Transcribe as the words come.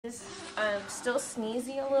She's still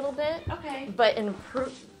sneezy a little bit. Okay. But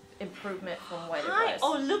improvement from what it was.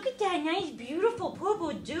 Oh, look at that nice, beautiful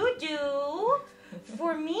poo-poo doo-doo.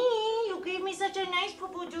 For me, you gave me such a nice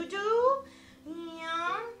poo-poo doo-doo.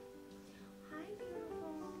 Yeah. Hi,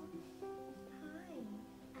 beautiful. Hi.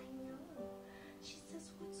 I know. She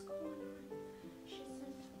says, what's going on? She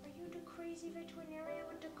says, are you the crazy veterinarian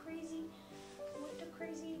with the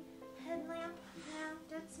crazy headlamp? Yeah,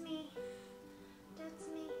 that's me. That's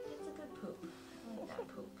me. That's a good poop. I like that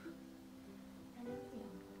poop. I love you.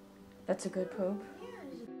 That's a good poop.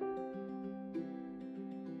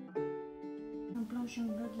 I'll blow some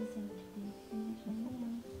boogies out today. Yes, I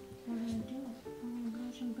am. We're gonna do it. We're gonna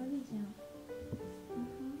blow some boogies out.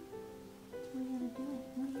 We're gonna do it.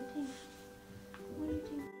 What do you think? What do you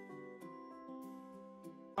think?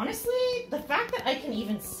 Honestly, the fact that I can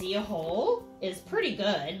even see a hole is pretty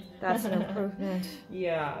good. That's an improvement.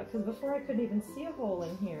 Yeah, because before I couldn't even see a hole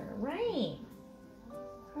in here. Right.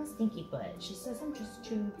 How stinky butt. She says I'm just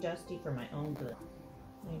too dusty for my own good.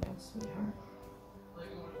 There you go, sweetheart.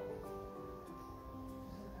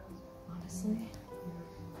 Honestly,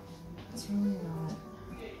 it's really not.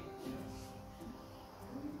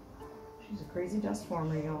 She's a crazy dust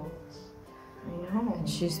former, y'all. I know. And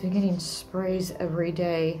she's been getting sprays every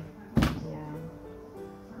day.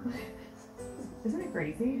 Yeah. Isn't it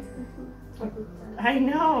crazy? I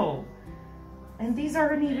know. And these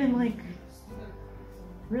aren't even like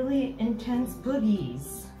really intense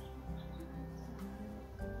boogies.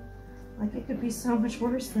 Like it could be so much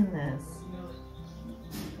worse than this.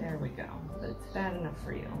 There we go. But it's bad enough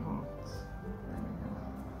for you, huh?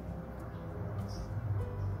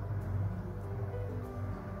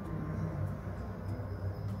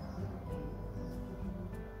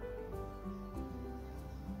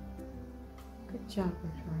 Good job,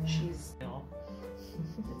 Victoria. She's still.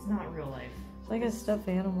 It's not real life. It's like a stuffed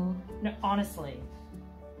animal. No, honestly.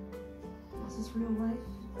 This is real life?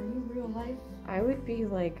 Are you real life? I would be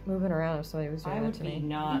like moving around if somebody was doing that to me. I would be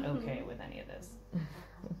not okay with any of this.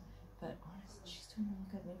 But honestly, she's doing really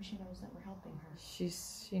good. Maybe she knows that we're helping her. She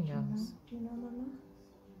knows. Do you know, Mama?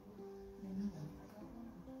 I know.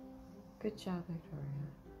 Good job, Victoria.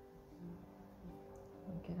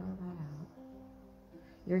 Get all that out.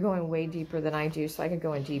 You're going way deeper than I do, so I could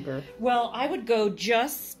go in deeper. Well, I would go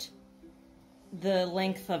just the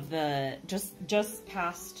length of the, just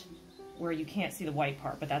past where you can't see the white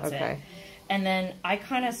part, but that's it. And then I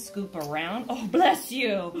kind of scoop around. Oh, bless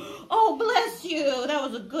you. Oh, bless you. That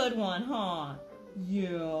was a good one, huh?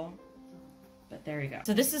 Yeah. But there you go.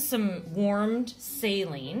 So this is some warmed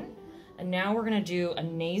saline. And now we're going to do a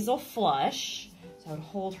nasal flush. So I would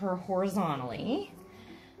hold her horizontally.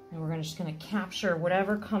 And we're just going to capture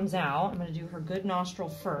whatever comes out. I'm going to do her good nostril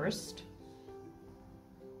first.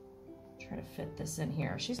 Try to fit this in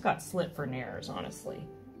here. She's got slit for nares, honestly.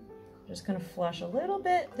 Just going to flush a little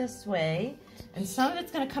bit this way. And some of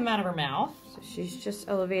it's going to come out of her mouth. So she's just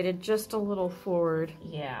elevated just a little forward.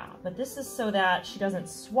 Yeah, but this is so that she doesn't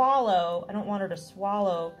swallow. I don't want her to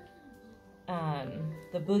swallow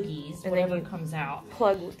the boogies, and whatever comes out.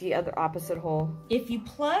 Plug the other opposite hole. If you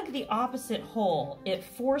plug the opposite hole, it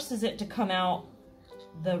forces it to come out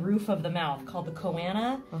the roof of the mouth, called the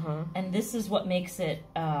choana. And this is what makes it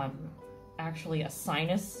actually a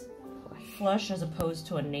sinus flush as opposed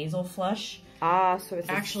to a nasal flush. Ah, so it's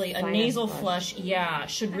actually a nasal flush, yeah,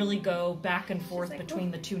 should really go back and forth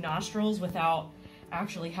between the two nostrils without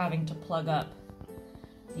actually having to plug up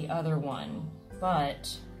the other one.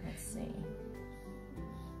 But let's see.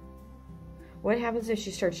 What happens if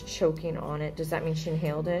she starts choking on it? Does that mean she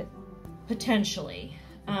inhaled it? Potentially.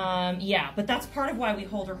 Yeah, but that's part of why we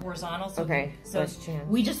hold her horizontal. So okay, so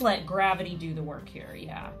we just let gravity do the work here,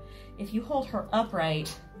 yeah. If you hold her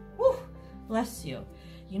upright, whew, bless you.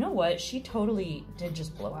 You know what? She totally did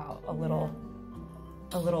just blow out a little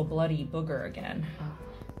bloody booger again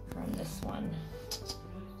from this one.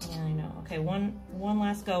 Yeah, I know. Okay, one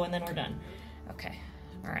last go and then we're done. Okay,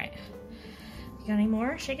 all right. You got any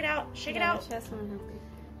more? Shake it out. Shake it out.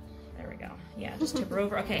 There we go. Yeah, just tip her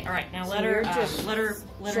over. Okay, all right. Now let her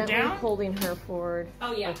down. Holding her forward.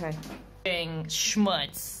 Oh yeah. Okay.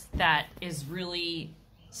 Schmutz that is really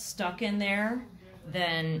stuck in there,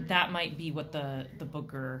 then that might be what the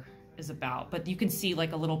booger is about. But you can see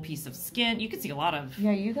like a little piece of skin. You can see a lot of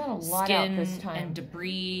you got a lot out this time. And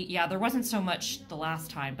debris. Yeah, there wasn't so much the last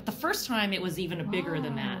time, but the first time it was even bigger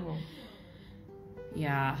than that.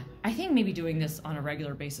 Yeah, I think maybe doing this on a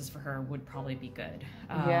regular basis for her would probably be good.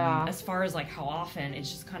 Yeah. As far as like how often, it's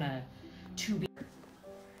just kind of too big.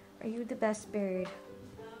 Are you the best bird?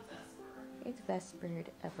 You're the best bird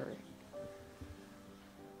ever.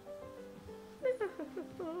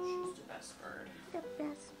 best bird. The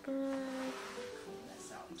best bird.